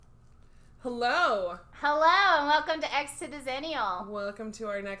Hello. Hello, and welcome to X to the Zennial. Welcome to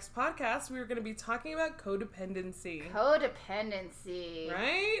our next podcast. We're going to be talking about codependency. Codependency.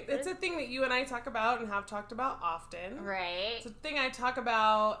 Right? It's a thing that you and I talk about and have talked about often. Right. It's a thing I talk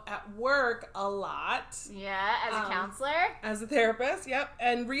about at work a lot. Yeah, as a counselor. As a therapist, yep.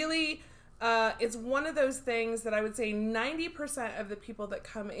 And really, it's one of those things that I would say 90% of the people that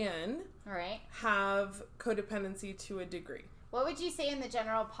come in have codependency to a degree. What would you say in the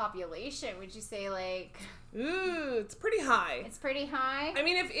general population? Would you say Ooh, it's pretty high. It's pretty high? I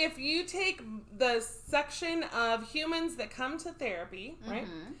mean, if you take the section of humans that come to therapy, right?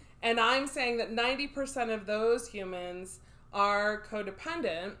 And I'm saying that 90% of those humans are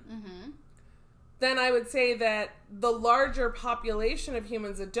codependent, then I would say that the larger population of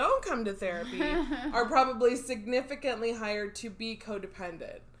humans that don't come to therapy are probably significantly higher to be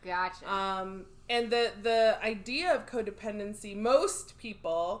codependent. Gotcha. And the idea of codependency, most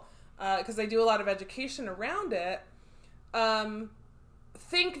people, because I do a lot of education around it,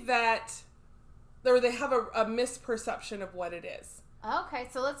 think that, or they have a misperception of what it is. Okay,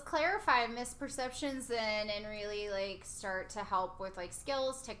 so let's clarify misperceptions then and really start to help with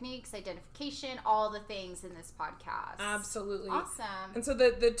skills, techniques, identification, all the things in this podcast. Absolutely. Awesome. And so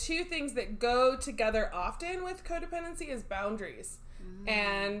the two things that go together often with codependency is boundaries.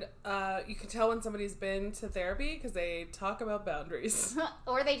 And you can tell when somebody's been to therapy because they talk about boundaries.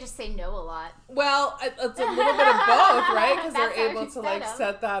 Or they just say no a lot. Well, it's a little bit of both, right? Because they're able to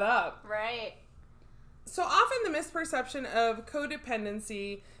set that up. Right. So often the misperception of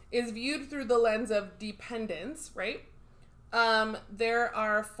codependency is viewed through the lens of dependence, right? There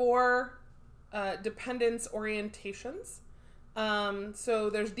are 4 dependence orientations. So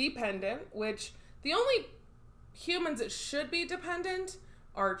there's dependent, which the only humans that should be dependent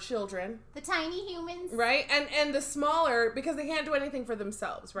are children. The tiny humans. Right? And the smaller, because they can't do anything for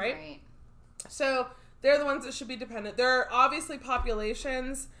themselves, right? Right. So they're the ones that should be dependent. There are obviously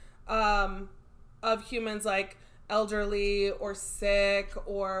populations of humans like elderly or sick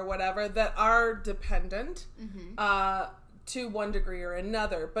or whatever that are dependent to one degree or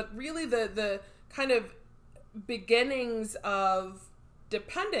another. But really the kind of beginnings of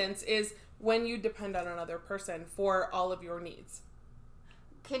dependence is when you depend on another person for all of your needs.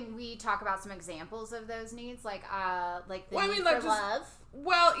 Can we talk about some examples of those needs? Need for love?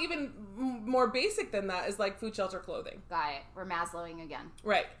 Well, even more basic than that is food, shelter, clothing. Got it. We're Maslowing again.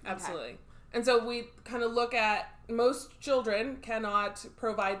 Right, absolutely. Okay. And so we kind of look at most children cannot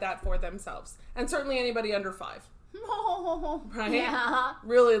provide that for themselves. And certainly anybody under 5. Right? Yeah.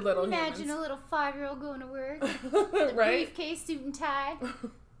 Really little Imagine humans. a little 5-year-old going to work. Right? Briefcase, suit and tie.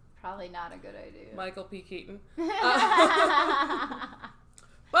 Probably not a good idea. Michael P. Keaton.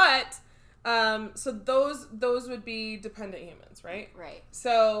 But, so those would be dependent humans, right? Right.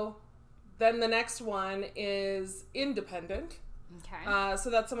 So then the next one is independent. Okay. So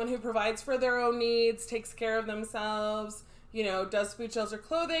that's someone who provides for their own needs, takes care of themselves, does food, shelter,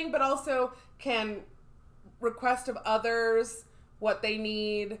 clothing, but also can request of others what they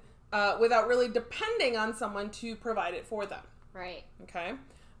need without really depending on someone to provide it for them. Right. Okay.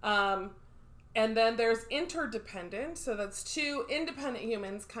 And then there's interdependent. So that's 2 independent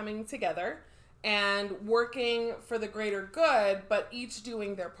humans coming together and working for the greater good, but each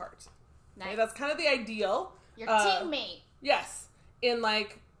doing their part. Nice. Okay? That's kind of the ideal. Your teammate. Yes. In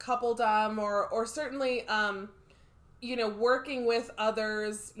coupledom or certainly, working with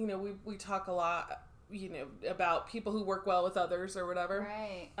others. We talk a lot, about people who work well with others or whatever.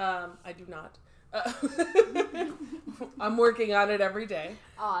 Right. I do not. I'm working on it every day.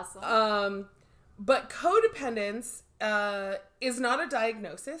 Awesome. But codependence is not a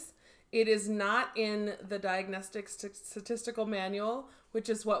diagnosis. It is not in the Diagnostic Statistical Manual, which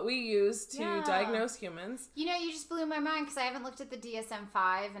is what we use to diagnose humans. You just blew my mind because I haven't looked at the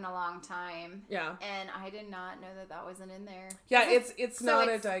DSM-5 in a long time. Yeah. And I did not know that wasn't in there. Yeah, it's not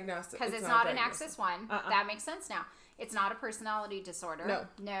a diagnosis. Because it's not an Axis 1. That makes sense now. It's not a personality disorder.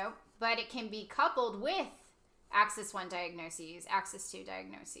 No. But it can be coupled with Axis 1 diagnoses, Axis 2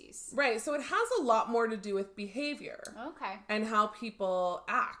 diagnoses. Right. So it has a lot more to do with behavior. Okay. And how people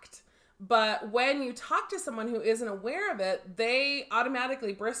act. But when you talk to someone who isn't aware of it, they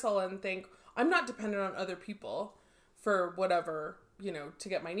automatically bristle and think, I'm not dependent on other people for whatever, to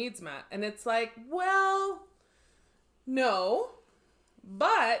get my needs met. And it's well, no,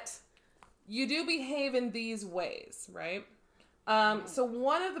 but you do behave in these ways, right? So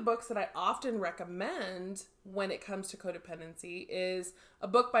one of the books that I often recommend when it comes to codependency is a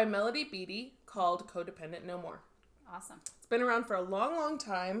book by Melody Beattie called Codependent No More. Awesome. It's been around for a long, long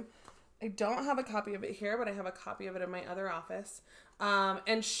time. I don't have a copy of it here, but I have a copy of it in my other office.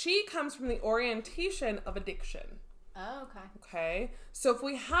 And she comes from the orientation of addiction. Oh, okay. Okay. So if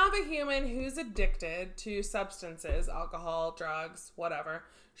we have a human who's addicted to substances, alcohol, drugs, whatever,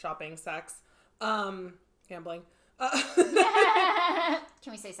 shopping, sex, gambling.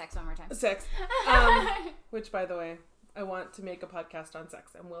 Can we say sex one more time? Sex. Which, by the way, I want to make a podcast on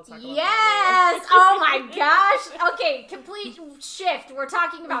sex, and we'll talk about that later. Oh my gosh. Okay, complete shift. We're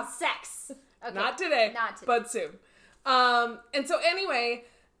talking about sex. Okay. Not today, but soon. And so anyway,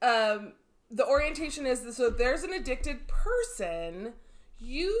 the orientation is so there's an addicted person.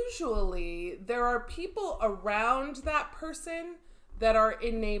 Usually, there are people around that person that are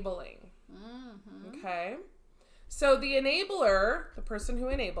enabling. Mm-hmm. Okay. So the enabler, the person who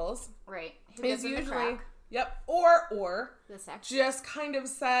enables, right, who is usually or the sex just kind of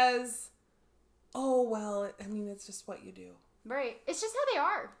says, "Oh well, I mean, it's just what you do." Right. It's just how they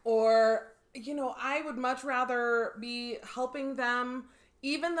are. Or, I would much rather be helping them,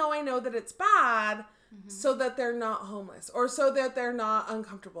 even though I know that it's bad, so that they're not homeless, or so that they're not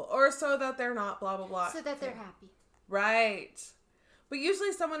uncomfortable, or so that they're not blah blah blah. So that they're happy. Right. But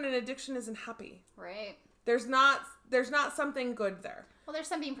usually, someone in addiction isn't happy. Right. There's not something good there. Well, there's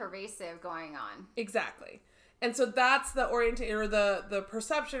something pervasive going on. Exactly. And so that's the orientation or the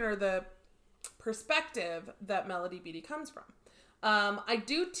perception or the perspective that Melody Beattie comes from. I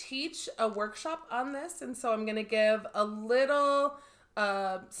do teach a workshop on this, and so I'm going to give a little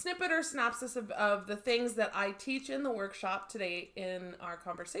snippet or synopsis of the things that I teach in the workshop today in our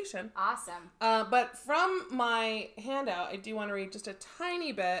conversation. Awesome. But from my handout, I do want to read just a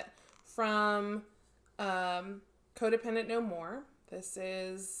tiny bit from Codependent No More. This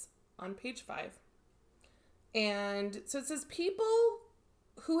is on page 5. And so it says, people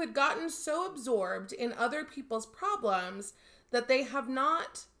who had gotten so absorbed in other people's problems that they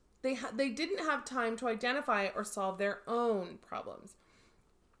didn't have time to identify or solve their own problems.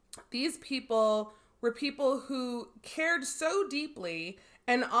 These people were people who cared so deeply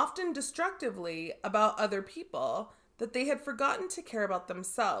and often destructively about other people that they had forgotten to care about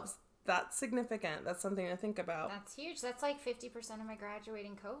themselves. That's significant. That's something to think about. That's huge. That's like 50% of my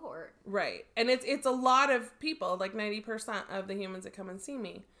graduating cohort. Right. And it's a lot of people, like 90% of the humans that come and see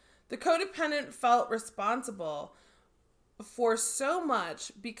me. The codependent felt responsible for so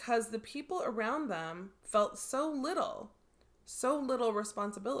much because the people around them felt so little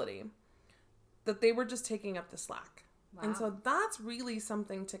responsibility that they were just taking up the slack. Wow. And so that's really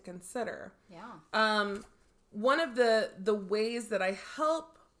something to consider. Yeah. One of the ways that I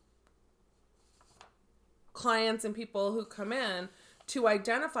help clients and people who come in to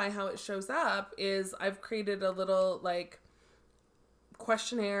identify how it shows up is I've created a little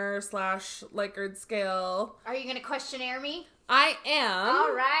questionnaire / Likert scale. Are you going to questionnaire me? I am.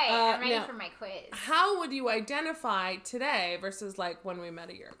 All right. I'm ready for my quiz. How would you identify today versus when we met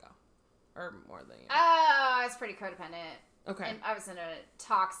a year ago? Or more than a year? Oh, I was pretty codependent. Okay. And I was in a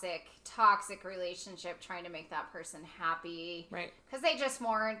toxic relationship trying to make that person happy. Right. Because they just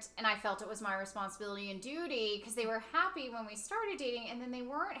weren't, and I felt it was my responsibility and duty because they were happy when we started dating, and then they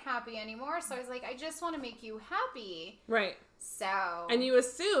weren't happy anymore. So I was like, I just want to make you happy. Right. So. And you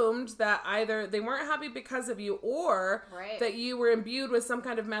assumed that either they weren't happy because of you or that you were imbued with some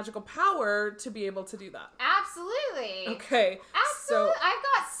kind of magical power to be able to do that. Absolutely. Okay. Absolutely. I've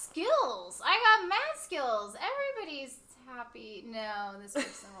got skills. I got mad skills. Everybody's happy. No, this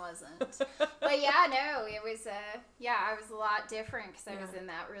person wasn't. But yeah, no, it was I was a lot different because I was in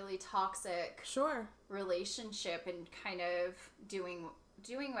that really toxic relationship and kind of doing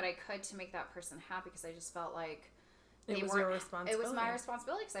what I could to make that person happy because I just felt like it was your responsibility. It was my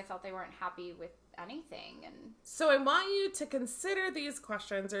responsibility because I felt they weren't happy with anything. And so I want you to consider these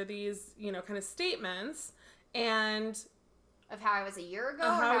questions or these, kind of statements and of how I was a year ago?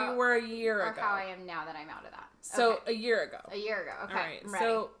 How you were a year ago. Or how I am now that I'm out of that. So a year ago. A year ago. Okay. All right.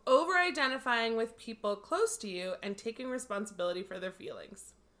 So over-identifying with people close to you and taking responsibility for their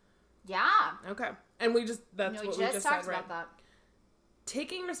feelings. Yeah. Okay. And we just said, talked about that.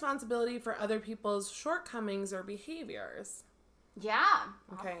 Taking responsibility for other people's shortcomings or behaviors. Yeah.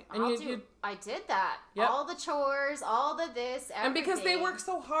 Okay. I did that. Yep. All the chores, all the this, everything. And because they work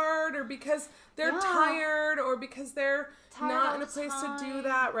so hard or because they're tired or because they're not in a place to do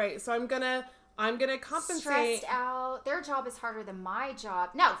that. Right. So I'm gonna compensate. Stressed out. Their job is harder than my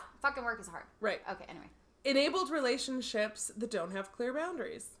job. No, fucking work is hard. Right. Okay, anyway. Enabled relationships that don't have clear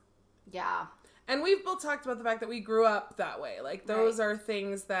boundaries. Yeah. And we've both talked about the fact that we grew up that way. Those are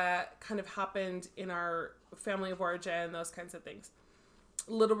things that kind of happened in our family of origin, those kinds of things.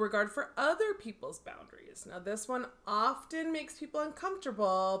 Little regard for other people's boundaries. Now, this one often makes people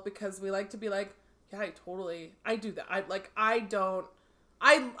uncomfortable because we like to be like, Yeah, I do that.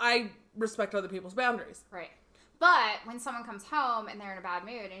 I respect other people's boundaries. Right. But when someone comes home and they're in a bad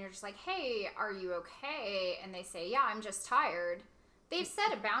mood and you're just like, hey, are you okay? And they say, yeah, I'm just tired. They've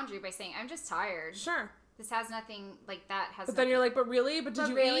set a boundary by saying, I'm just tired. Sure. This has nothing, like, that has But then you're like, but really? But did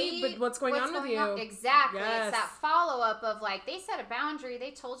you eat? But what's going on with you? Exactly. Yes. It's that follow-up of, like, they set a boundary.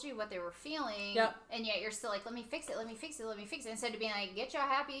 They told you what they were feeling. Yep. And yet you're still like, let me fix it. Instead of being like, get you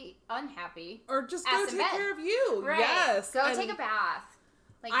happy, unhappy. Or just go take care of you. Right. Yes. Go take a bath.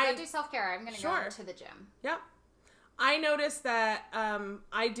 Like, go do self-care. I'm going to go to the gym. Yep. I noticed that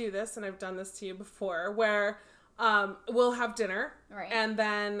I do this, and I've done this to you before, where we'll have dinner. Right. And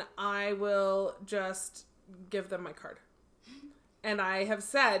then I will just give them my card. And I have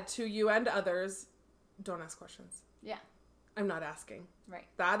said to you and others, don't ask questions. Yeah. I'm not asking. Right.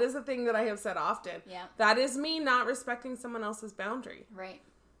 That is a thing that I have said often. Yeah. That is me not respecting someone else's boundary. Right.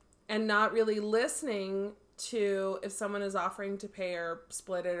 And not really listening to if someone is offering to pay or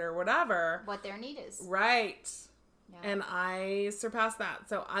split it or whatever. What their need is. Right. Yeah. And I surpassed that.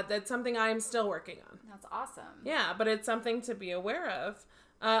 So that's something I'm still working on. That's awesome. Yeah, but it's something to be aware of.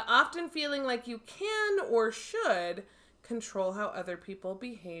 Often feeling like you can or should control how other people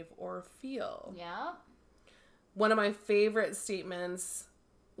behave or feel. Yeah. One of my favorite statements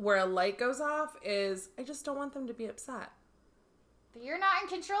where a light goes off is, I just don't want them to be upset. But you're not in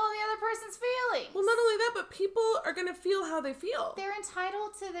control of the other person's feelings. Well, not only that, but people are going to feel how they feel. They're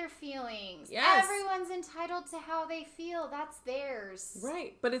entitled to their feelings. Yes. Everyone's entitled to how they feel. That's theirs.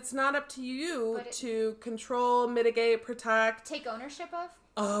 Right. But it's not up to you to control, mitigate, protect. Take ownership of?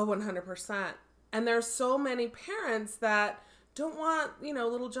 Oh, 100%. And there's so many parents that don't want,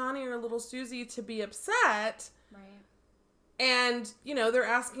 little Johnny or little Susie to be upset. Right. And, they're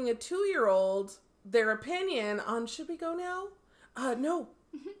asking a 2-year-old their opinion on, should we go now? No.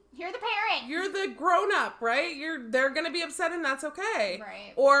 You're the parent. You're the grown-up, right? They're going to be upset and that's okay.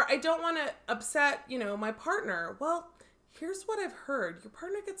 Right. Or I don't want to upset, my partner. Well, here's what I've heard. Your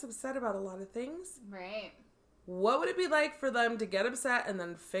partner gets upset about a lot of things. Right. What would it be like for them to get upset and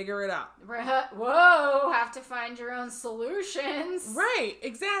then figure it out? Whoa, have to find your own solutions. Right,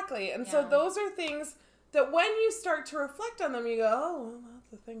 exactly. And so those are things that when you start to reflect on them, you go, oh, well, that's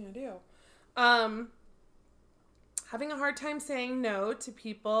the thing I do. Having a hard time saying no to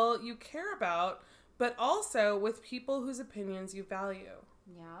people you care about, but also with people whose opinions you value.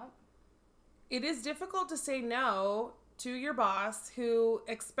 Yeah. It is difficult to say no to your boss who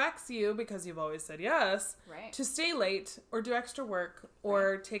expects you, because you've always said yes, right, to stay late or do extra work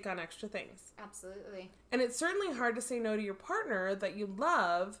or take on extra things. Absolutely. And it's certainly hard to say no to your partner that you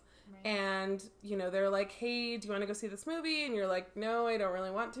love. Right. And, they're like, hey, do you want to go see this movie? And you're like, no, I don't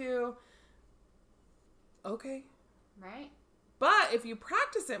really want to. Okay. Right. But if you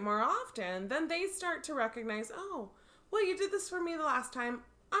practice it more often, then they start to recognize, oh, well, you did this for me the last time.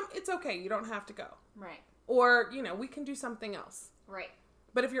 It's okay. You don't have to go. Right. Or, we can do something else. Right.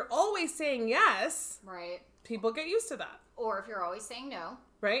 But if you're always saying yes, right, people get used to that. Or if you're always saying no,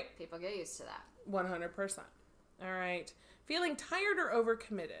 right, people get used to that. 100%. All right. Feeling tired or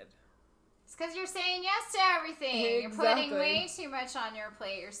overcommitted? It's because you're saying yes to everything. Exactly. You're putting way too much on your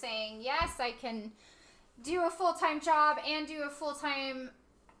plate. You're saying, yes, I can do a full-time job and do a full-time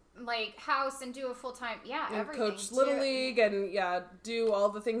house and do a full-time and everything. Coach Little League and do all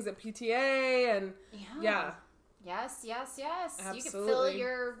the things at PTA and yes. Absolutely. You can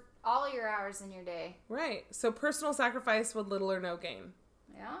fill all your hours in your day. Right. So personal sacrifice with little or no gain.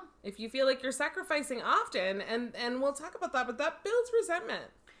 Yeah. If you feel like you're sacrificing often, and we'll talk about that, but that builds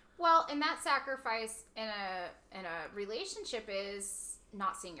resentment. Well, and that sacrifice in a relationship is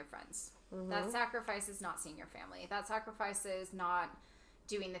not seeing your friends. Mm-hmm. That sacrifice is not seeing your family. That sacrifice is not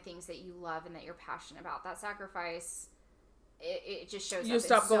doing the things that you love and that you're passionate about. That sacrifice, it just shows you up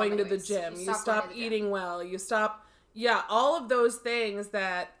stop in so going many to the ways. gym. You stop eating well. You stop, all of those things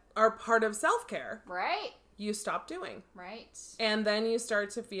that are part of self-care. Right. You stop doing. Right. And then you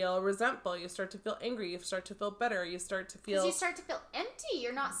start to feel resentful. You start to feel angry. You start to feel bitter. You start to feel... Because you start to feel empty.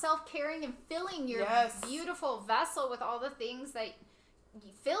 You're not self-caring and filling your beautiful vessel with all the things that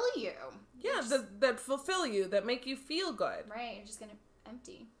fill you. Yeah, that fulfill you, that make you feel good. Right. You're just going to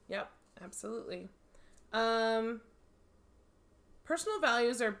empty. Yep, absolutely. Personal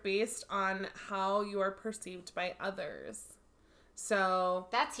values are based on how you are perceived by others. So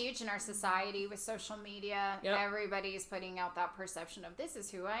that's huge in our society with social media. Yep. Everybody's putting out that perception of this is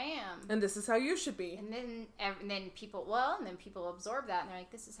who I am, and this is how you should be. And then people absorb that and they're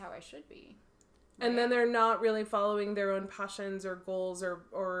like, this is how I should be. Right? And then they're not really following their own passions or goals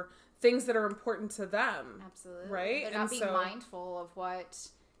or things that are important to them. Absolutely. Right? They're not being mindful of what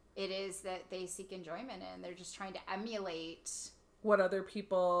it is that they seek enjoyment in. They're just trying to emulate what other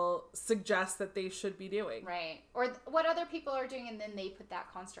people suggest that they should be doing. Right. Or what other people are doing, and then they put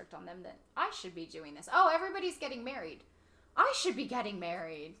that construct on them that I should be doing this. Oh, everybody's getting married. I should be getting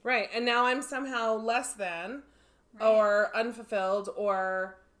married. Right. And now I'm somehow less than or unfulfilled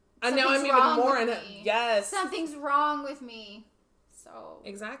or... And now I'm even more in it. Yes. Something's wrong with me. So...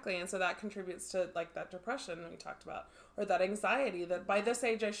 Exactly. And so that contributes to, like, that depression we talked about. Or that anxiety that by this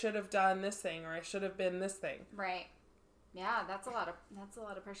age I should have done this thing or I should have been this thing. Right. Yeah, that's a lot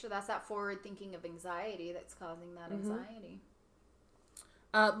of pressure. That's that forward thinking of anxiety that's causing that anxiety.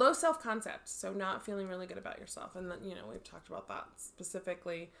 Low self-concept, so not feeling really good about yourself. And, we've talked about that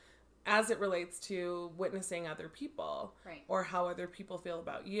specifically as it relates to witnessing other people or how other people feel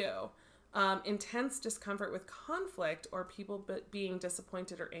about you. Intense discomfort with conflict or people being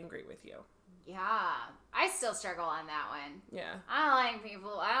disappointed or angry with you. Yeah, I still struggle on that one. Yeah. I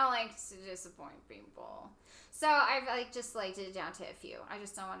don't like to disappoint people. So I've just did it down to a few. I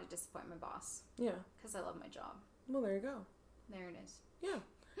just don't want to disappoint my boss. Yeah. Because I love my job. Well, there you go. There it is. Yeah.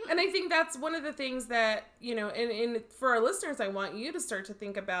 And I think that's one of the things that, and for our listeners, I want you to start to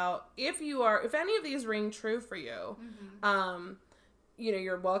think about if any of these ring true for you,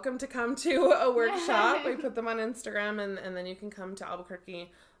 you're welcome to come to a workshop. We put them on Instagram and then you can come to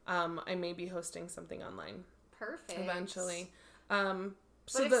Albuquerque. I may be hosting something online. Perfect. Eventually. But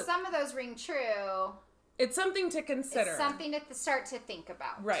if some of those ring true... It's something to consider. It's something to start to think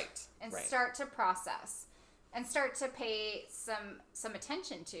about. Right. And start to process. And start to pay some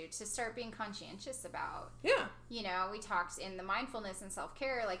attention to start being conscientious about. Yeah. We talked in the mindfulness and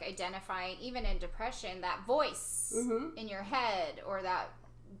self-care, like identifying, even in depression, that voice in your head or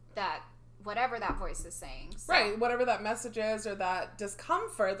that whatever that voice is saying. So. Right. Whatever that message is or that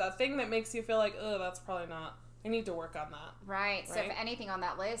discomfort, that thing that makes you feel like, oh, that's probably not, I need to work on that. Right. So if anything on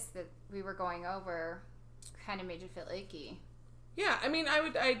that list that we were going over kind of made you feel icky. Yeah, I mean,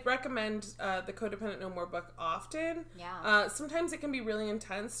 I'd recommend the Codependent No More book often. Yeah. Sometimes it can be really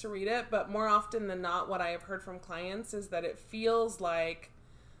intense to read it, but more often than not, what I have heard from clients is that it feels like,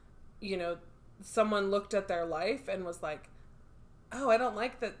 someone looked at their life and was like, oh, I don't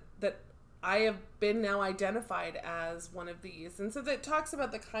like that I have been now identified as one of these. And so that talks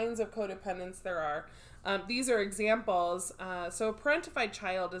about the kinds of codependence there are. These are examples. So a parentified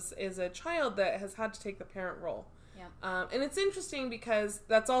child is a child that has had to take the parent role. Yeah. And it's interesting because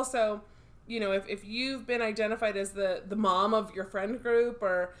that's also, if you've been identified as the mom of your friend group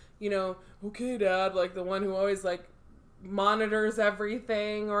or, okay, dad, like the one who always like monitors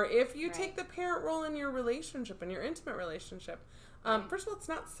everything, or if you take the parent role in your relationship, in your intimate relationship, first of all, it's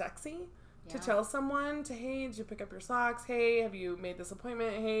not sexy. To tell someone hey, did you pick up your socks? Hey, have you made this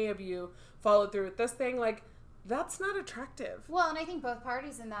appointment? Hey, have you followed through with this thing? Like, that's not attractive. Well, and I think both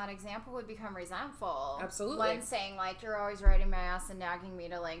parties in that example would become resentful. Absolutely. One saying, like, you're always riding my ass and nagging me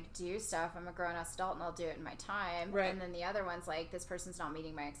to, like, do stuff. I'm a grown-ass adult and I'll do it in my time. Right. And then the other one's like, this person's not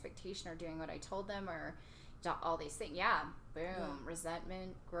meeting my expectation or doing what I told them or all these things. Yeah. Boom. Yeah.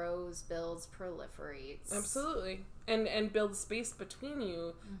 Resentment grows, builds, proliferates. Absolutely. And builds space between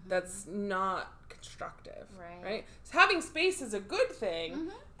you that's not constructive. Right? So having space is a good thing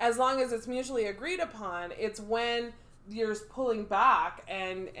as long as it's mutually agreed upon. It's when you're pulling back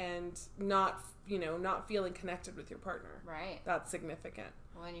and not feeling connected with your partner. Right. That's significant.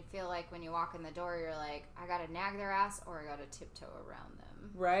 When you feel like when you walk in the door, you're like, I gotta nag their ass or I gotta tiptoe around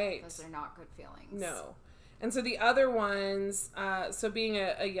them. Right. Those are not good feelings. No. And so the other ones, so being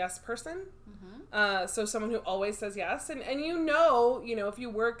a yes person, so someone who always says yes, and if you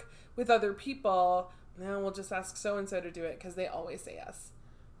work with other people, we'll just ask so-and-so to do it because they always say yes,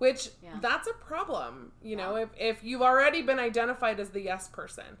 which that's a problem, if you've already been identified as the yes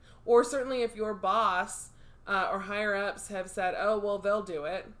person, or certainly if your boss or higher-ups have said, oh, well, they'll do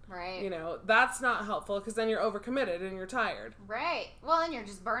it. Right. That's not helpful because then you're overcommitted and you're tired. Right. Well, and you're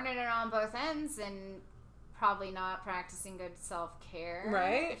just burning it on both ends and probably not practicing good self-care.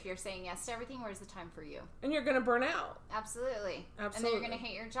 Right. If you're saying yes to everything, where's the time for you? And you're going to burn out. Absolutely. And then you're going to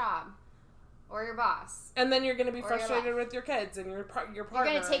hate your job or your boss. And then you're going to be frustrated with your kids and your partner. You're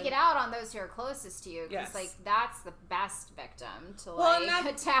going to take it out on those who are closest to you. Because, that's the best victim to,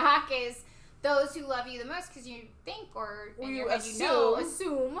 attack is those who love you the most because you think or in your head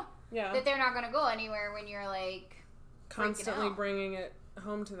assume that they're not going to go anywhere when you're, like, constantly bringing it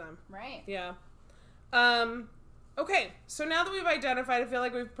home to them. Right. Yeah. Okay, so now that we've identified, I feel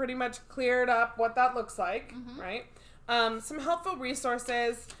like we've pretty much cleared up what that looks like, right? Some helpful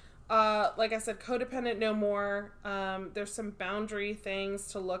resources, like I said, Codependent No More. There's some boundary things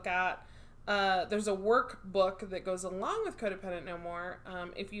to look at. there's a workbook that goes along with Codependent No More.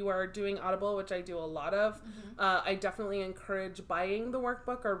 If you are doing Audible, which I do a lot of, I definitely encourage buying the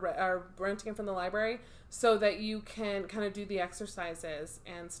workbook or renting it from the library so that you can kind of do the exercises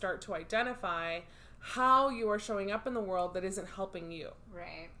and start to identify how you are showing up in the world that isn't helping you.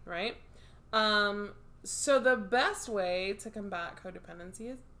 Right. Right? So the best way to combat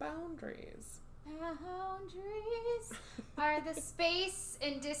codependency is boundaries. Boundaries are the space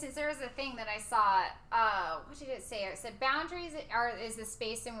and distance. There was a thing that I saw. What did it say? It said boundaries is the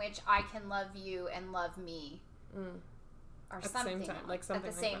space in which I can love you and love me, or at something the same time, like something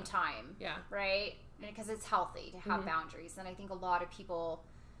at the like same that. time. Yeah, right. Because it's healthy to have boundaries, and I think a lot of people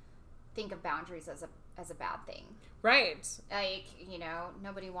think of boundaries as a bad thing. Right. Like,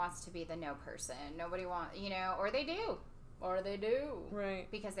 nobody wants to be the no person. Nobody wants, or they do. Or they do. Right.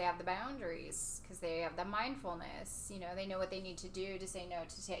 Because they have the boundaries. Because they have the mindfulness. They know what they need to do to say no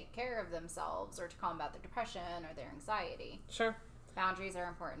to take care of themselves or to combat their depression or their anxiety. Sure. Boundaries are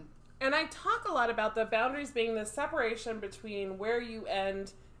important. And I talk a lot about the boundaries being the separation between where you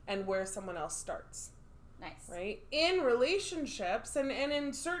end and where someone else starts. Nice. Right? In relationships and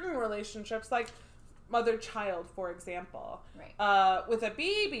in certain relationships, like mother-child, for example. Right. With a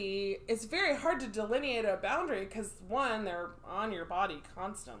baby, it's very hard to delineate a boundary because, one, they're on your body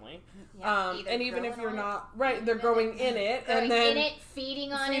constantly. Yeah, and even if you're not, right, they're growing in it. Growing and then in it,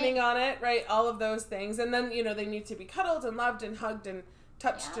 feeding on it, right? All of those things. And then, they need to be cuddled and loved and hugged and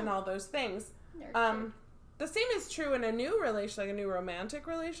touched and all those things. The same is true in a new relation, like a new romantic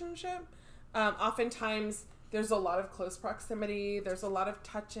relationship. Oftentimes, there's a lot of close proximity. There's a lot of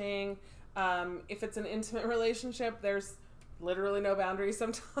touching. If it's an intimate relationship, there's literally no boundaries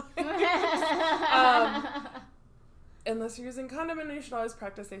sometimes. Unless you're using condom, and you should always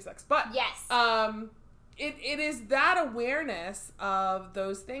practice safe sex. But yes, it is that awareness of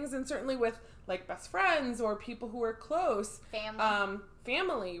those things, and certainly with like best friends or people who are close,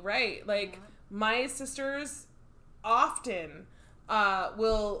 family, right? Like my sisters often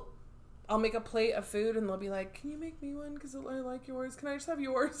I'll make a plate of food and they'll be like, "Can you make me one? Because I like yours. Can I just have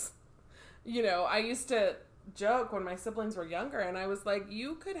yours?" I used to joke when my siblings were younger, and I was like,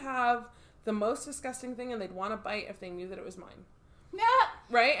 you could have the most disgusting thing and they'd want to bite if they knew that it was mine. Yeah.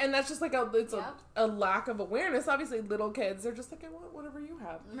 Right? And that's just like a lack of awareness. Obviously, little kids, they're just like, I want whatever you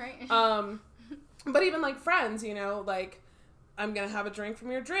have. Right. But even like friends, like, I'm going to have a drink from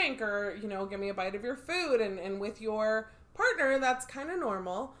your drink, or, give me a bite of your food. And with your partner, that's kind of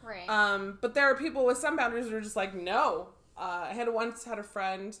normal. Right. But there are people with some boundaries that are just like, no. I once had a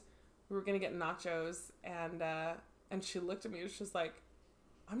friend. We were going to get nachos, and she looked at me and she was like,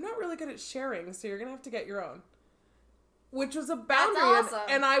 I'm not really good at sharing, so you're going to have to get your own. Which was a boundary. That's awesome.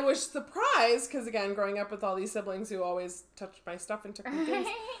 And I was surprised, because again, growing up with all these siblings who always touched my stuff and took my things,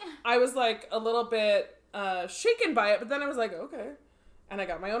 I was like a little bit shaken by it, but then I was like, okay. And I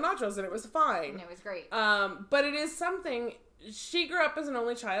got my own nachos, and it was fine. And it was great. But it is something, she grew up as an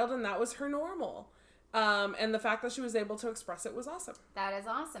only child, and that was her normal. And the fact that she was able to express it was awesome. That is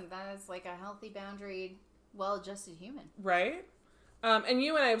awesome. That is like a healthy, boundaried, well-adjusted human. Right? And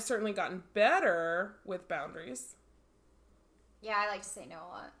you and I have certainly gotten better with boundaries. Yeah, I like to say no a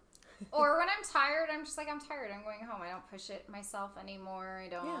lot. Or when I'm tired, I'm just like, I'm tired. I'm going home. I don't push it myself anymore. I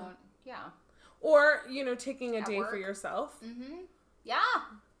don't, Or, taking a day work. for yourself. Mm-hmm. Yeah.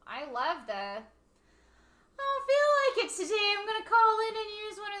 I love the... I don't feel like it today. I'm going to call in and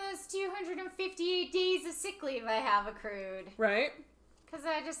use one of those 258 days of sick leave I have accrued. Right. Because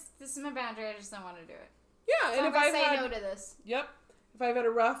this is my boundary. I just don't want to do it. Yeah. So and I'm if I say no to this. Yep. If I've had a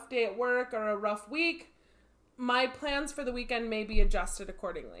rough day at work or a rough week, my plans for the weekend may be adjusted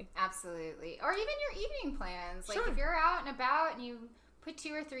accordingly. Absolutely. Or even your evening plans. Like Sure. if you're out and about and you put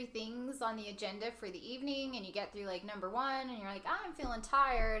 2 or 3 things on the agenda for the evening and you get through like number 1 and you're like, I'm feeling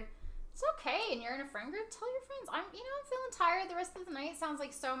tired. It's okay, and you're in a friend group, tell your friends, I'm feeling tired the rest of the night. Sounds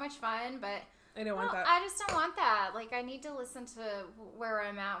like so much fun, but I don't want that. I just don't want that. Like, I need to listen to where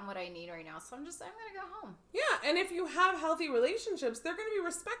I'm at and what I need right now. So I'm going to go home. Yeah, and if you have healthy relationships, they're going to be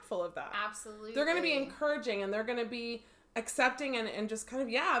respectful of that. Absolutely. They're going to be encouraging, and they're going to be accepting and just kind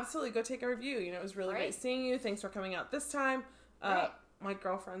of, absolutely, go take a review. It was really great seeing you. Thanks for coming out this time. My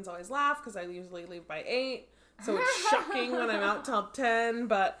girlfriends always laugh because I usually leave by 8, so it's shocking when I'm out till 10,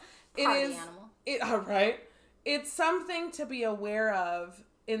 but... Party animal. Right. It's something to be aware of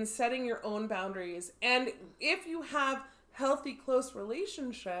in setting your own boundaries. And if you have healthy, close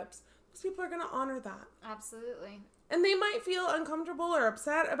relationships, those people are going to honor that. Absolutely. And they might feel uncomfortable or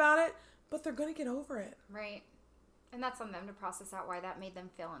upset about it, but they're going to get over it. Right. And that's on them to process out why that made them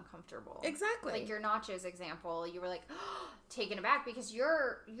feel uncomfortable. Exactly. Like your nachos example, you were like taken aback because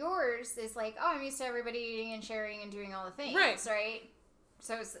yours is like, oh, I'm used to everybody eating and sharing and doing all the things, right?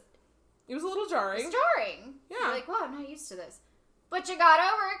 So it was a little jarring. It's jarring. Yeah. You're like, wow, I'm not used to this. But you got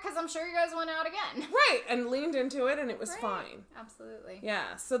over it because I'm sure you guys went out again. Right, and leaned into it, and it was fine. Absolutely.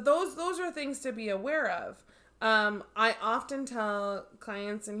 Yeah, so those are things to be aware of. I often tell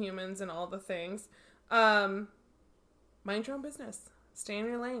clients and humans and all the things, mind your own business. Stay in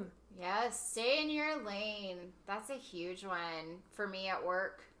your lane. Yes, stay in your lane. That's a huge one for me at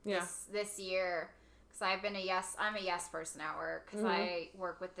work this year. Because I'm a yes person at work. Because I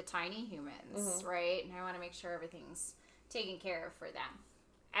work with the tiny humans, right? And I want to make sure everything's taken care of for them.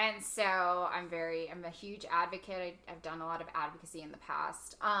 And so I'm a huge advocate. I've done a lot of advocacy in the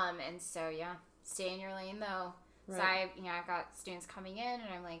past. And so, yeah, stay in your lane, though. Right. So I've got students coming in, and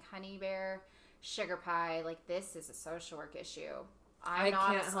I'm like, Honey Bear, Sugar Pie, like, this is a social work issue. I'm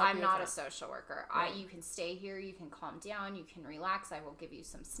not a social worker. Right. You can stay here. You can calm down. You can relax. I will give you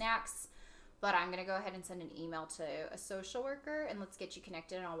some snacks. But I'm going to go ahead and send an email to a social worker, and let's get you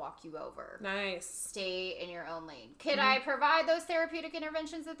connected, and I'll walk you over. Nice. Stay in your own lane. Could I provide those therapeutic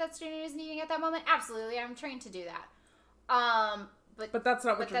interventions that student is needing at that moment? Absolutely. I'm trained to do that. But that's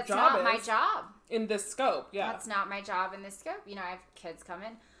not what your job is. That's not my job. In this scope, yeah. That's not my job in this scope. I have kids come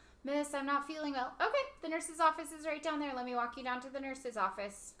in. Miss, I'm not feeling well. Okay, the nurse's office is right down there. Let me walk you down to the nurse's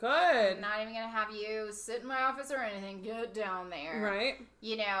office. Good. I'm not even going to have you sit in my office or anything. Get down there. Right.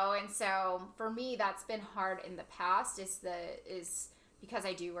 And so for me, that's been hard in the past is because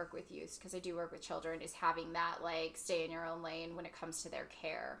I do work with youth, because I do work with children, is having that, like, stay in your own lane when it comes to their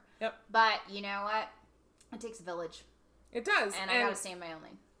care. Yep. But you know what? It takes a village. It does. And I got to stay in my own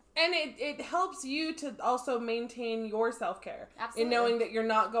lane. And it helps you to also maintain your self-care. Absolutely. In knowing that you're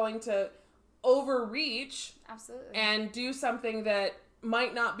not going to overreach. Absolutely. And do something that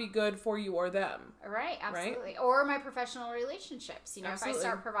might not be good for you or them. Right, absolutely. Right? Or my professional relationships. Absolutely. If I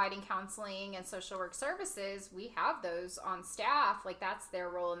start providing counseling and social work services, we have those on staff. Like, that's their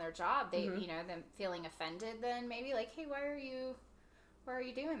role and their job. They, them feeling offended, then maybe like, hey, why are you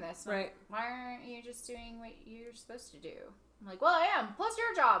doing this? Right. Why aren't you just doing what you're supposed to do? I'm like, well, I am. Plus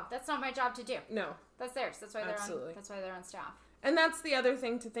your job. That's not my job to do. No. That's theirs. That's why they're on staff. And that's the other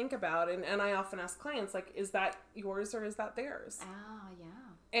thing to think about. And I often ask clients, like, is that yours or is that theirs? Oh,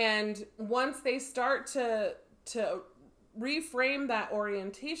 yeah. And once they start to reframe that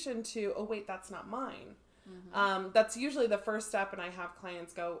orientation to, oh, wait, that's not mine. That's usually the first step. And I have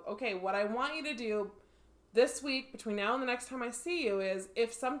clients go, okay, what I want you to do this week, between now and the next time I see you, is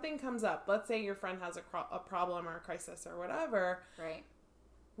if something comes up, let's say your friend has a problem or a crisis or whatever, right?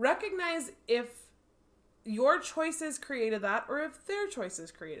 Recognize if your choices created that or if their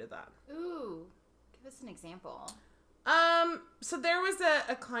choices created that. Ooh, give us an example. So there was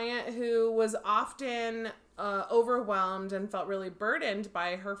a client who was often overwhelmed and felt really burdened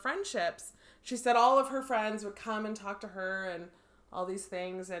by her friendships. She said all of her friends would come and talk to her and all these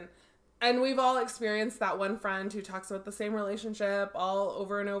things, and we've all experienced that one friend who talks about the same relationship all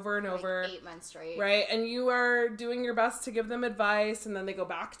over and over and over. 8 months straight. Right? And you are doing your best to give them advice, and then they go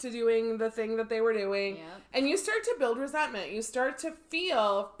back to doing the thing that they were doing. Yep. And you start to build resentment. You start to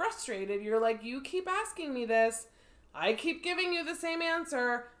feel frustrated. You're like, you keep asking me this. I keep giving you the same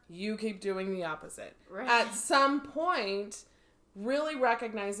answer. You keep doing the opposite. Right. At some point, really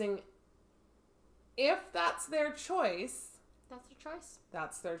recognizing if that's their choice... That's their choice.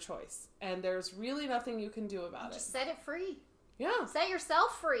 That's their choice. And there's really nothing you can do about it. Just set it free. Yeah. Set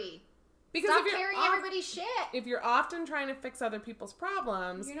yourself free. Because stop carrying everybody's shit. If you're often trying to fix other people's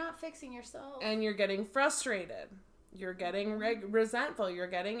problems... You're not fixing yourself. And you're getting frustrated. You're getting resentful. You're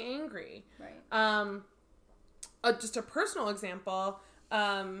getting angry. Right. Just a personal example.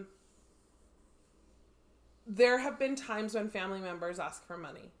 There have been times when family members ask for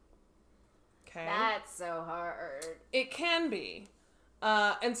money. Okay. That's so hard. It can be.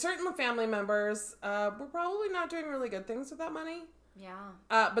 And certain family members were probably not doing really good things with that money. Yeah.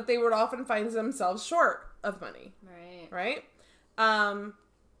 But they would often find themselves short of money. Right. Right?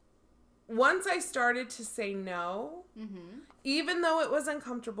 Once I started to say no, even though it was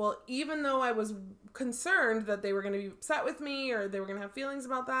uncomfortable, even though I was concerned that they were going to be upset with me or they were going to have feelings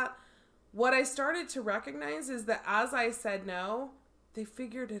about that, what I started to recognize is that as I said no, they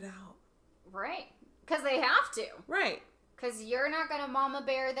figured it out. Right. Because they have to. Right. Because you're not going to mama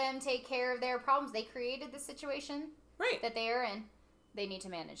bear them, take care of their problems. They created the situation that they are in. They need to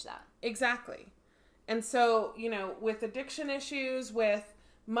manage that. Exactly. And so, with addiction issues, with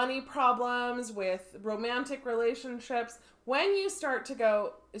money problems, with romantic relationships, when you start to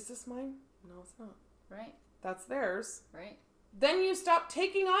go, is this mine? No, it's not. Right. That's theirs. Right. Then you stop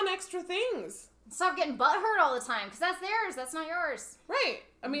taking on extra things. Stop getting butthurt all the time, because that's theirs. That's not yours. Right.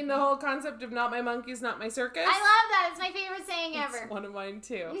 I mean, the whole concept of not my monkeys, not my circus. I love that. It's my favorite saying ever. It's one of mine,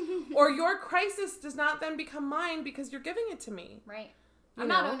 too. Or your crisis does not then become mine because you're giving it to me. Right. I'm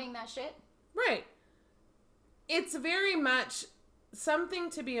not owning that shit. Right. It's very much something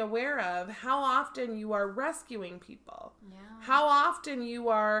to be aware of how often you are rescuing people. Yeah. How often you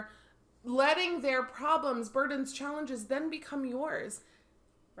are letting their problems, burdens, challenges then become yours.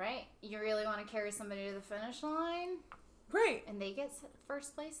 Right. You really want to carry somebody to the finish line? Right. And they get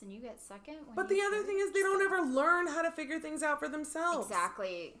first place and you get second? But the other thing is they don't ever learn how to figure things out for themselves.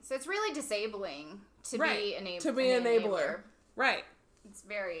 Exactly. So it's really disabling to be an enabler. Right. It's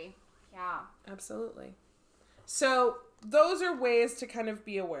very, yeah. Absolutely. So those are ways to kind of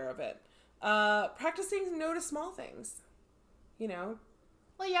be aware of it. Practicing no to small things.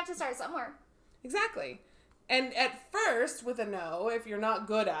 Well, you have to start somewhere. Exactly. And at first, with a no, if you're not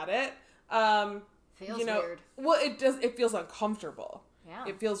good at it, feels weird. Well, it feels uncomfortable. Yeah.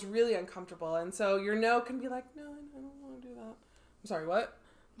 It feels really uncomfortable. And so your no can be like, no, I don't want to do that. I'm sorry, what?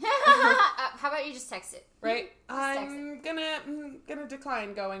 How about you just text it? Right? I'm gonna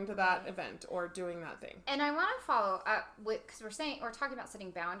decline going to that event or doing that thing. And I want to follow up with, because we're talking about setting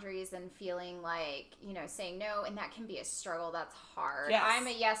boundaries and feeling like, saying no, and that can be a struggle. That's hard. Yes. I'm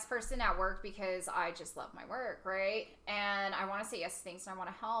a yes person at work because I just love my work, right? And I want to say yes to things and I want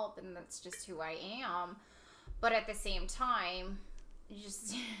to help, and that's just who I am. But at the same time, you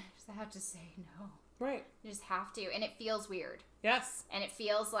just have to say no. Right. You just have to. And it feels weird. Yes. And it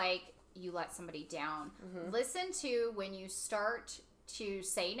feels like you let somebody down. Mm-hmm. Listen to when you start to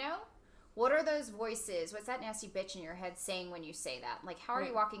say no. What are those voices? What's that nasty bitch in your head saying when you say that? Like, how are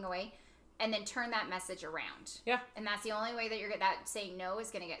you walking away? And then turn that message around. Yeah. And that's the only way that that saying no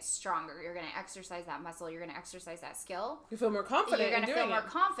is going to get stronger. You're going to exercise that muscle. You're going to exercise that skill. You feel more confident. You're going to feel more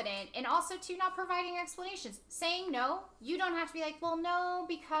confident. And also, too, not providing explanations. Saying no, you don't have to be like, well, no,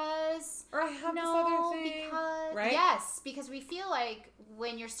 because... Or I have this other thing. Because... Right? Yes, because we feel like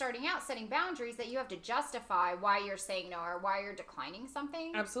when you're starting out setting boundaries that you have to justify why you're saying no or why you're declining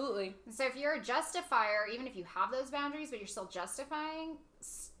something. Absolutely. And so if you're a justifier, even if you have those boundaries, but you're still justifying...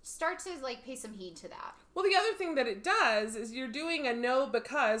 Start to pay some heed to that. Well, the other thing that it does is you're doing a no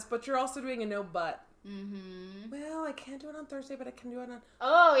because, but you're also doing a no but. Mm-hmm. Well, I can't do it on Thursday, but I can do it on...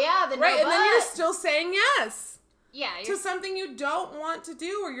 Oh, yeah, the no right, but. And then you're still saying yes. Yeah. To something you don't want to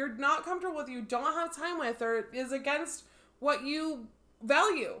do or you're not comfortable with, you don't have time with, or is against what you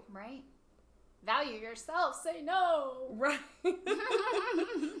value. Right. Value yourself. Say no. Right.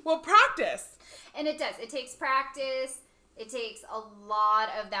 Well, practice. And it does. It takes practice. It takes a lot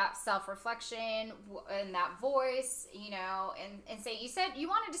of that self-reflection and that voice, and say, you said you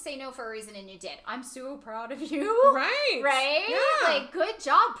wanted to say no for a reason and you did. I'm so proud of you. Right. Right? Yeah. Good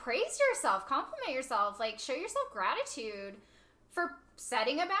job. Praise yourself. Compliment yourself. Show yourself gratitude for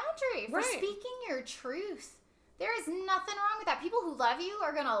setting a boundary, for speaking your truth. There is nothing wrong with that. People who love you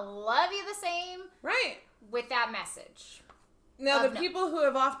are going to love you the same. Right. With that message. Now, the people who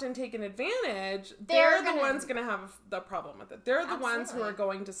have often taken advantage, they're the ones going to have the problem with it. They're the ones who are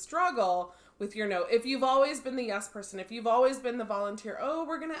going to struggle with your no. If you've always been the yes person, if you've always been the volunteer,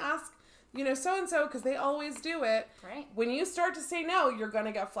 we're going to ask, so-and-so, because they always do it. Right. When you start to say no, you're going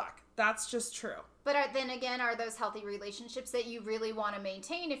to get flack. That's just true. But then again, are those healthy relationships that you really want to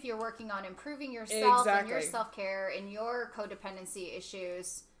maintain if you're working on improving yourself and your self-care and your codependency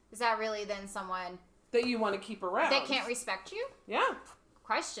issues? Is that really then someone... that you want to keep around. That can't respect you? Yeah.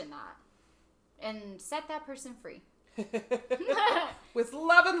 Question that. And set that person free. With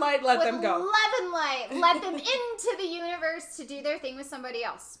love and light, let them go. With love and light. Let them into the universe to do their thing with somebody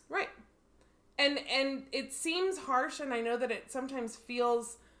else. Right. And it seems harsh, and I know that it sometimes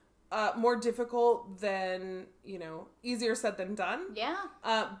feels more difficult than, easier said than done. Yeah.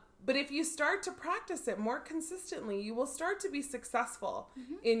 But if you start to practice it more consistently, you will start to be successful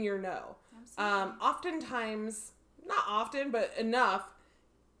in your no. Absolutely. Oftentimes, not often, but enough,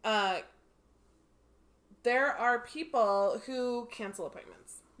 there are people who cancel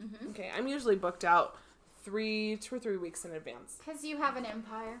appointments. Mm-hmm. Okay, I'm usually booked out 2 or 3 weeks in advance. Because you have an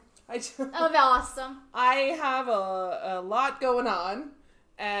empire. Of awesome. I have a lot going on,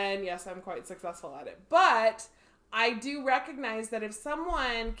 and yes, I'm quite successful at it. But I do recognize that if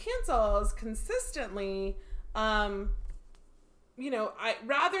someone cancels consistently, I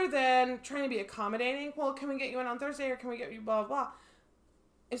rather than trying to be accommodating, well, can we get you in on Thursday or can we get you blah, blah, blah.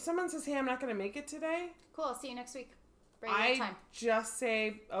 If someone says, hey, I'm not going to make it today. Cool, I'll see you next week. I just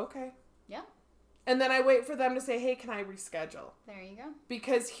say, okay. Yeah. And then I wait for them to say, hey, can I reschedule? There you go.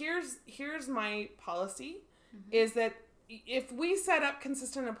 Because here's my policy. is that if we set up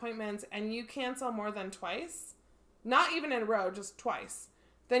consistent appointments and you cancel more than twice, not even in a row, just twice,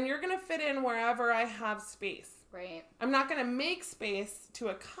 then you're going to fit in wherever I have space. Right. I'm not going to make space to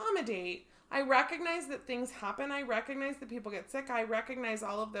accommodate. I recognize that things happen. I recognize that people get sick. I recognize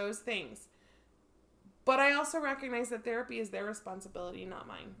all of those things. But I also recognize that therapy is their responsibility, not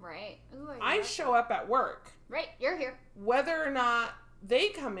mine. Right. Ooh, I show up at work. Right. You're here. Whether or not they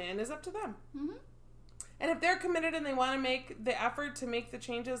come in is up to them. Mm-hmm. And if they're committed and they want to make the effort to make the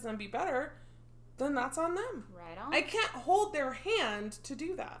changes and be better, then that's on them. Right on. I can't hold their hand to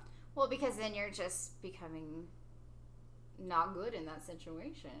do that. Well, because then you're just becoming not good in that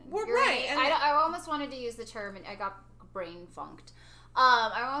situation. Well, right. I almost wanted to use the term, and I got brain funked.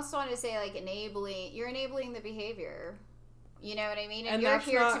 I almost wanted to say, like, you're enabling the behavior. You know what I mean? And you're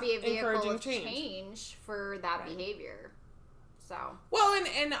here to be a vehicle of change for that behavior. So. Well,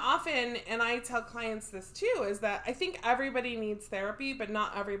 and often, and I tell clients this too, is that I think everybody needs therapy, but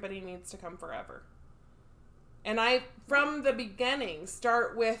not everybody needs to come forever. And I, from the beginning,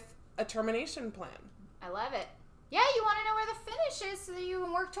 start with a termination plan. I love it. Yeah, you want to know where the finish is so that you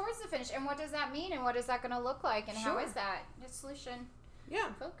can work towards the finish. And what does that mean? And what is that going to look like? And how is that? The solution. Yeah.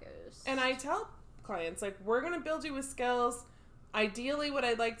 Focus. And I tell clients, like, we're going to build you with skills. Ideally, what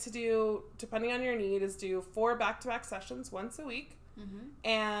I'd like to do, depending on your need, is do 4 back-to-back sessions once a week. Mm-hmm.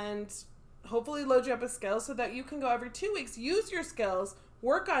 And hopefully load you up with skills so that you can go every 2 weeks, use your skills,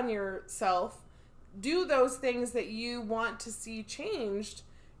 work on yourself, do those things that you want to see changed,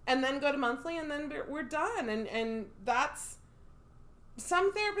 and then go to monthly, and then we're done. And that's...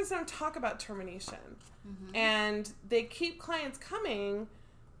 Some therapists don't talk about termination. Mm-hmm. And they keep clients coming.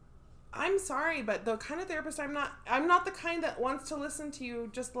 I'm sorry, but the kind of therapist I'm not the kind that wants to listen to you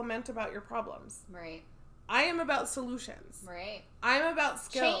just lament about your problems. Right. I am about solutions. Right. I'm about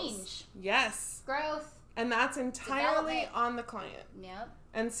skills. Change. Yes. Growth. And that's entirely on the client. Yep.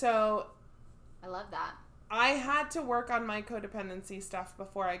 And so... I love that. I had to work on my codependency stuff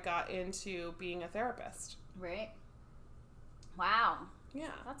before I got into being a therapist. Right. Wow. Yeah.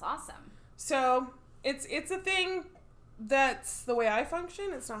 That's awesome. So, it's a thing that's the way I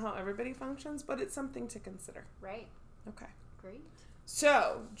function. It's not how everybody functions, but it's something to consider. Right. Okay. Great.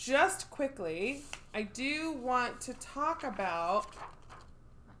 So, just quickly, I do want to talk about,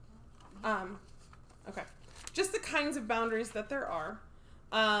 just the kinds of boundaries that there are.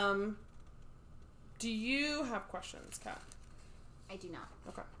 Do you have questions, Kat? I do not.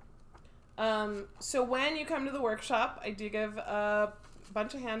 Okay. So when you come to the workshop, I do give a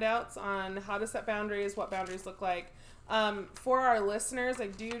bunch of handouts on how to set boundaries, what boundaries look like. For our listeners, I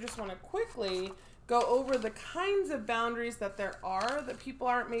do just want to quickly go over the kinds of boundaries that there are that people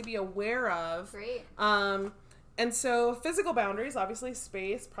aren't maybe aware of. Great. And so physical boundaries, obviously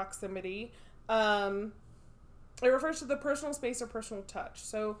space, proximity. It refers to the personal space or personal touch.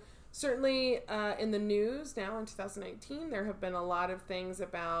 So certainly in the news now in 2019, there have been a lot of things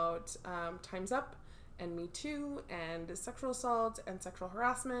about Time's Up and Me Too and sexual assault and sexual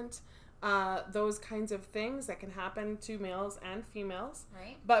harassment, those kinds of things that can happen to males and females.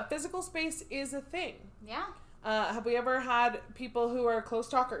 Right. But physical space is a thing. Yeah. Have we ever had people who are close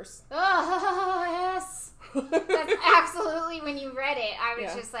talkers? Oh, yes. That's absolutely, when you read it, I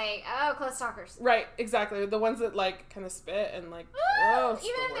was just like, oh, close talkers. Right, exactly. The ones that, like, kind of spit and, like, even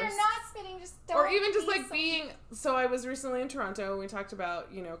if they're not spitting, just don't. Or even just, like, being... So I was recently in Toronto, and we talked about,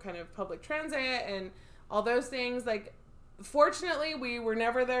 kind of public transit and all those things. Like, fortunately, we were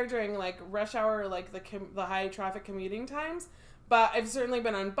never there during, like, rush hour or, like, the high traffic commuting times. But I've certainly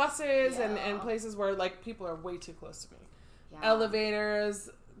been on buses and places where, like, people are way too close to me. Yeah. Elevators,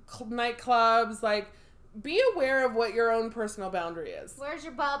 nightclubs, like... Be aware of what your own personal boundary is. Where's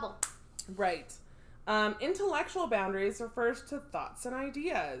your bubble? Right. Intellectual boundaries refers to thoughts and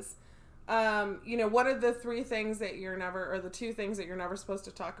ideas. What are the 3 things that you're never, or the 2 things that you're never supposed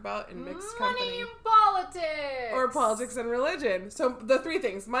to talk about in mixed company? Money and politics. Or politics and religion. So the 3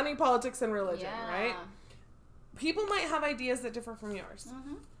 things, money, politics, and religion, right? People might have ideas that differ from yours.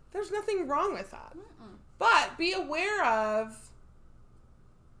 Mm-hmm. There's nothing wrong with that. Mm-mm. But be aware of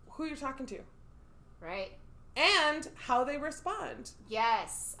who you're talking to. Right. And how they respond.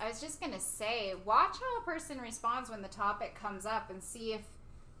 Yes. I was just going to say, watch how a person responds when the topic comes up and see if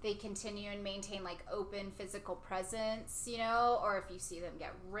they continue and maintain, like, open physical presence, or if you see them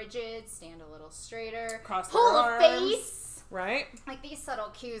get rigid, stand a little straighter. Cross pull their a arms, face. Right. Like, these subtle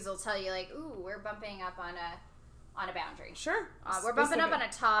cues will tell you, like, ooh, we're bumping up on a boundary. Sure. We're bumping up on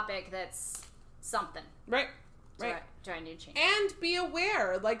a topic that's something. Right. Right. Trying to change. And be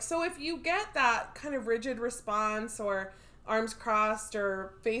aware. Like, so if you get that kind of rigid response or arms crossed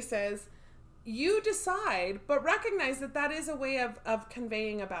or faces, you decide, but recognize that that is a way of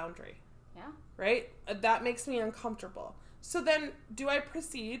conveying a boundary. Yeah. Right? That makes me uncomfortable. So then, do I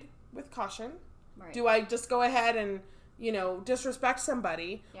proceed with caution? Right. Do I just go ahead and, disrespect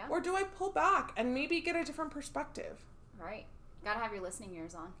somebody? Yeah. Or do I pull back and maybe get a different perspective? Right. Gotta have your listening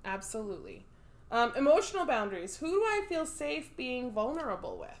ears on. Absolutely. Emotional boundaries. Who do I feel safe being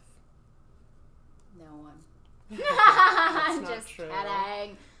vulnerable with? No one. That's not Just true.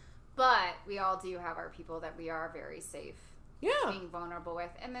 kidding. But we all do have our people that we are very safe Yeah. being vulnerable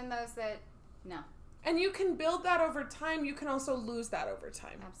with. And then those that, no. And you can build that over time. You can also lose that over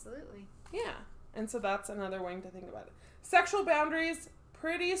time. Absolutely. Yeah. And so that's another way to think about it. Sexual boundaries,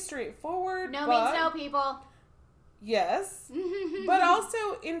 pretty straightforward. No but means no, people. Yes. But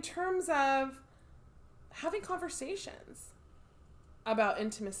also in terms of having conversations about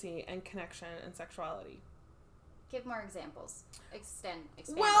intimacy and connection and sexuality. Give more examples. Expand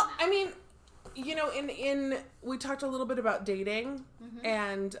Well, on that. I mean, in we talked a little bit about dating,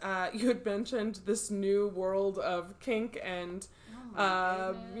 and you had mentioned this new world of kink and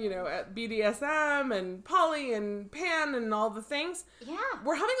at BDSM and poly and pan and all the things. Yeah.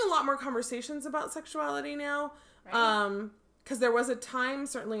 We're having a lot more conversations about sexuality now. Right. Because there was a time,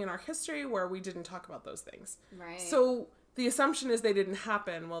 certainly in our history, where we didn't talk about those things. Right. So the assumption is they didn't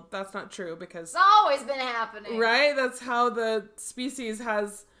happen. Well, that's not true because... It's always been happening. Right? That's how the species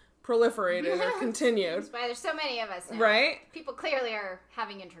has proliferated or continued. That's why there's so many of us now. Right? People clearly are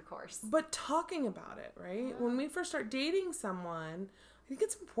having intercourse. But talking about it, right? Yeah. When we first start dating someone, I think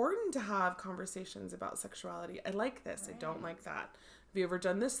it's important to have conversations about sexuality. I like this. Right. I don't like that. Have you ever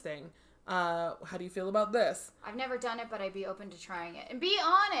done this thing? How do you feel about this? I've never done it, but I'd be open to trying it. And be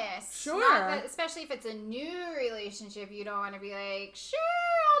honest. Sure. Not that, especially if it's a new relationship, you don't want to be like, sure,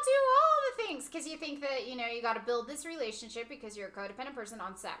 I'll do all the things. Because you think that, you got to build this relationship because you're a codependent person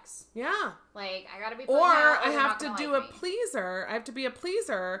on sex. Yeah. Like, I got to be Or out, I they're have not to gonna do like a me. pleaser. I have to be a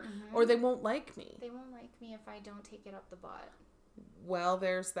pleaser or they won't like me. They won't like me if I don't take it up the butt. Well,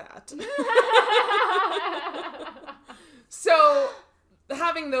 there's that. So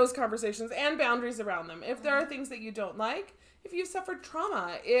having those conversations and boundaries around them. If there are things that you don't like, if you've suffered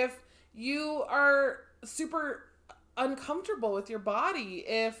trauma, if you are super uncomfortable with your body,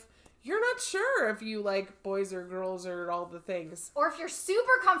 if you're not sure if you like boys or girls or all the things. Or if you're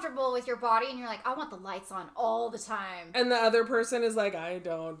super comfortable with your body and you're like, I want the lights on all the time. And the other person is like, I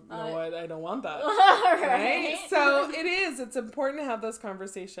don't know what, I don't want that. Right? Right? So it's important to have those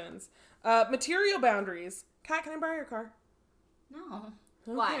conversations. Material boundaries. Kat, can I borrow your car? No.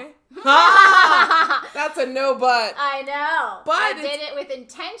 Okay. Why? That's a no but. I know. But I did it with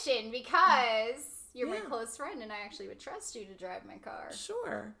intention because you're my Yeah. close friend and I actually would trust you to drive my car.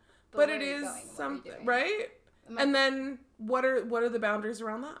 Sure. But But where it are you is going? What are you something, doing? right? Am I- And then what are the boundaries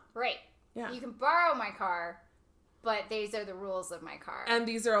around that? Right. Yeah. You can borrow my car, but these are the rules of my car. And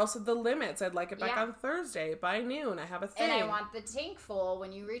these are also the limits. I'd like it back Yeah. on Thursday by noon. I have a thing. And I want the tank full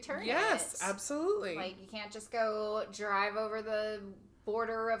when you return Yes, it. absolutely. Like, you can't just go drive over the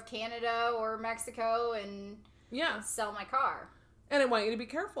border of Canada or Mexico and Yeah. sell my car. And I want you to be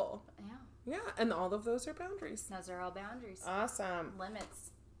careful. Yeah. Yeah. And all of those are boundaries. Those are all boundaries. Awesome.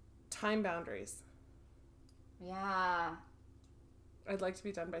 Limits. Time boundaries. Yeah. I'd like to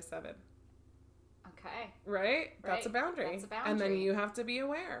be done by 7. Okay. Right? That's a Right. boundary. That's a And then boundary. you have to be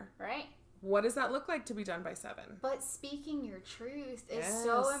aware. Right? What does that look like to be done by 7? But speaking your truth is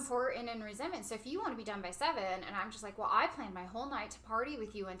so Yes. important in resentment. So if you want to be done by 7 and I'm just like, well, I planned my whole night to party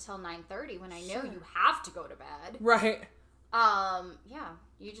with you until 9:30 when I know Sure. you have to go to bed. Right. Yeah,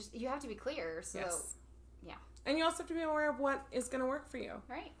 you have to be clear. So Yes. yeah. And you also have to be aware of what is going to work for you,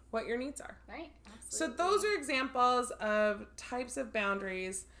 Right. what your needs are. Right. So Absolutely. those are examples of types of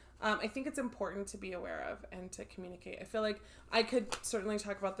boundaries. I think it's important to be aware of and to communicate. I feel like I could certainly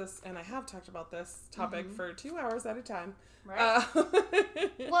talk about this, and I have talked about this topic for 2 hours at a time. Right.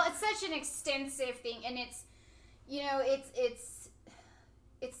 Well, it's such an extensive thing, and it's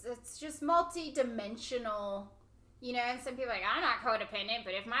just multi-dimensional. And some people are like, I'm not codependent,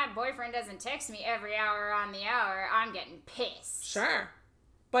 but if my boyfriend doesn't text me every hour on the hour, I'm getting pissed. Sure.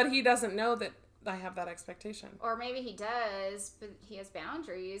 But he doesn't know that I have that expectation. Or maybe he does, but he has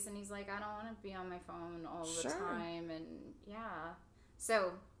boundaries, and he's like, I don't want to be on my phone all the Sure. time, and yeah.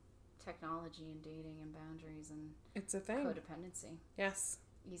 So, technology and dating and boundaries and It's a thing. codependency. Yes.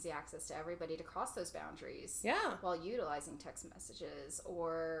 Easy access to everybody to cross those boundaries. Yeah. While utilizing text messages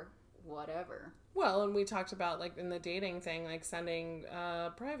or whatever. Well, and we talked about, like, in the dating thing, like, sending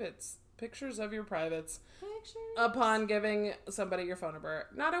privates, pictures of your privates Pictures. upon giving somebody your phone number.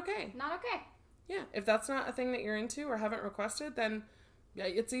 Not okay. Not okay. Yeah. If that's not a thing that you're into or haven't requested, then Yeah,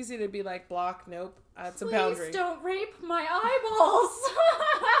 it's easy to be like, block, nope, it's a Please boundary. don't rape my eyeballs.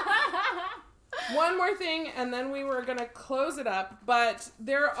 One more thing, and then we were going to close it up, but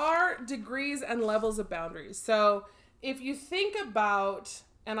there are degrees and levels of boundaries. So if you think about,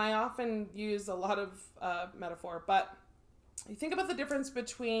 and I often use a lot of metaphor, but you think about the difference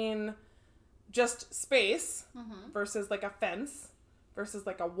between just space versus like a fence versus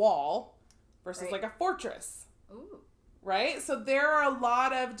like a wall versus like a fortress. Ooh. Right? So there are a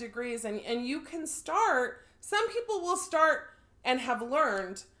lot of degrees, and you can start, some people will start and have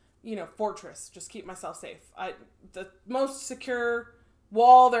learned, fortress, just keep myself safe. The most secure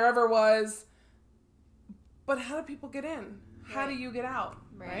wall there ever was. But how do people get in? How do you get out?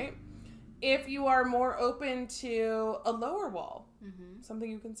 Right? If you are more open to a lower wall, something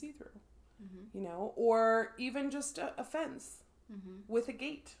you can see through, or even just a fence with a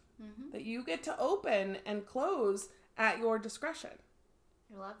gate that you get to open and close at your discretion.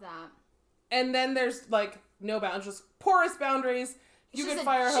 I love that. And then there's like no boundaries, just porous boundaries. You can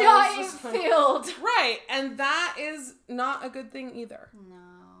fire hose. Giant field. Right. And that is not a good thing either. No.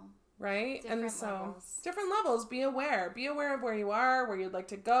 Right? Levels. Different levels. Be aware. Be aware of where you are, where you'd like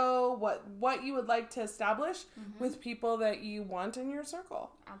to go, what you would like to establish with people that you want in your circle.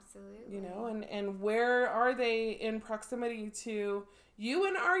 Absolutely. And where are they in proximity to you,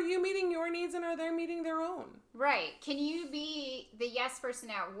 and are you meeting your needs, and are they meeting their own? Right. Can you be the yes person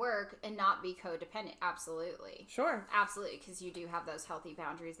at work and not be codependent? Absolutely. Sure. Absolutely, because you do have those healthy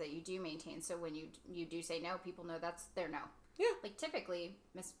boundaries that you do maintain. So when you do say no, people know that's their no. Yeah. Like typically,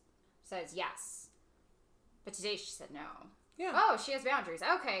 Miss says yes, but today she said no. Yeah. Oh, she has boundaries.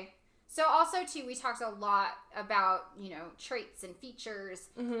 Okay. So also too, we talked a lot about traits and features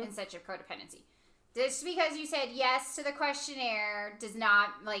and such of codependency. Just because you said yes to the questionnaire does not,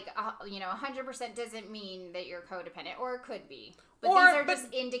 100% doesn't mean that you're codependent, or it could be. But these are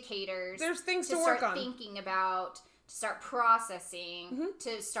just indicators. There's things to work on. Start thinking about, to start processing,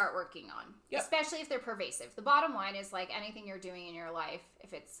 to start working on. Yep. Especially if they're pervasive. The bottom line is, like, anything you're doing in your life,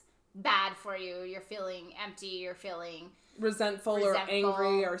 if it's bad for you, you're feeling empty, you're feeling resentful or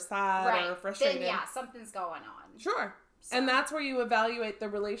angry or sad or frustrated. Then, yeah, something's going on. Sure. So. And that's where you evaluate the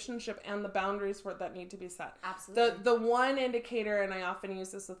relationship and the boundaries that need to be set. Absolutely. The one indicator, and I often use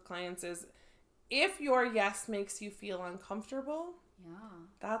this with clients, is if your yes makes you feel uncomfortable,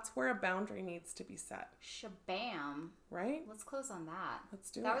 that's where a boundary needs to be set. Shabam. Right? Let's close on that. Let's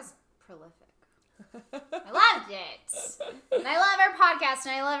do it. That was prolific. I loved it. And I love our podcast,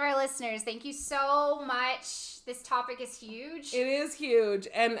 and I love our listeners. Thank you so much. This topic is huge. It is huge.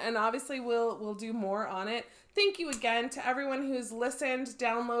 And obviously we'll do more on it. Thank you again to everyone who's listened,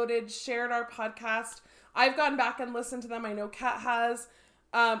 downloaded, shared our podcast. I've gone back and listened to them. I know Kat has.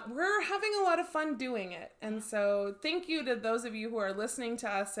 We're having a lot of fun doing it. And so thank you to those of you who are listening to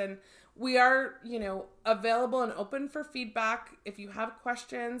us. And we are, available and open for feedback. If you have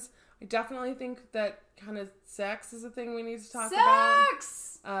questions, I definitely think that kind of sex is a thing we need to talk about.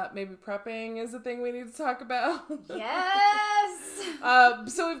 Sex! Maybe prepping is a thing we need to talk about. Yes!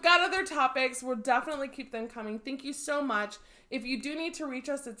 So we've got other topics. We'll definitely keep them coming. Thank you so much. If you do need to reach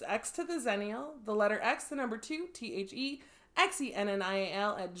us, it's X to the Xennial, the letter X, the number 2, THEXENNIAL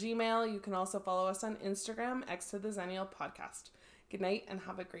 @gmail. You can also follow us on Instagram, X to the Xennial Podcast. Good night and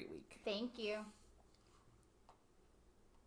have a great week. Thank you.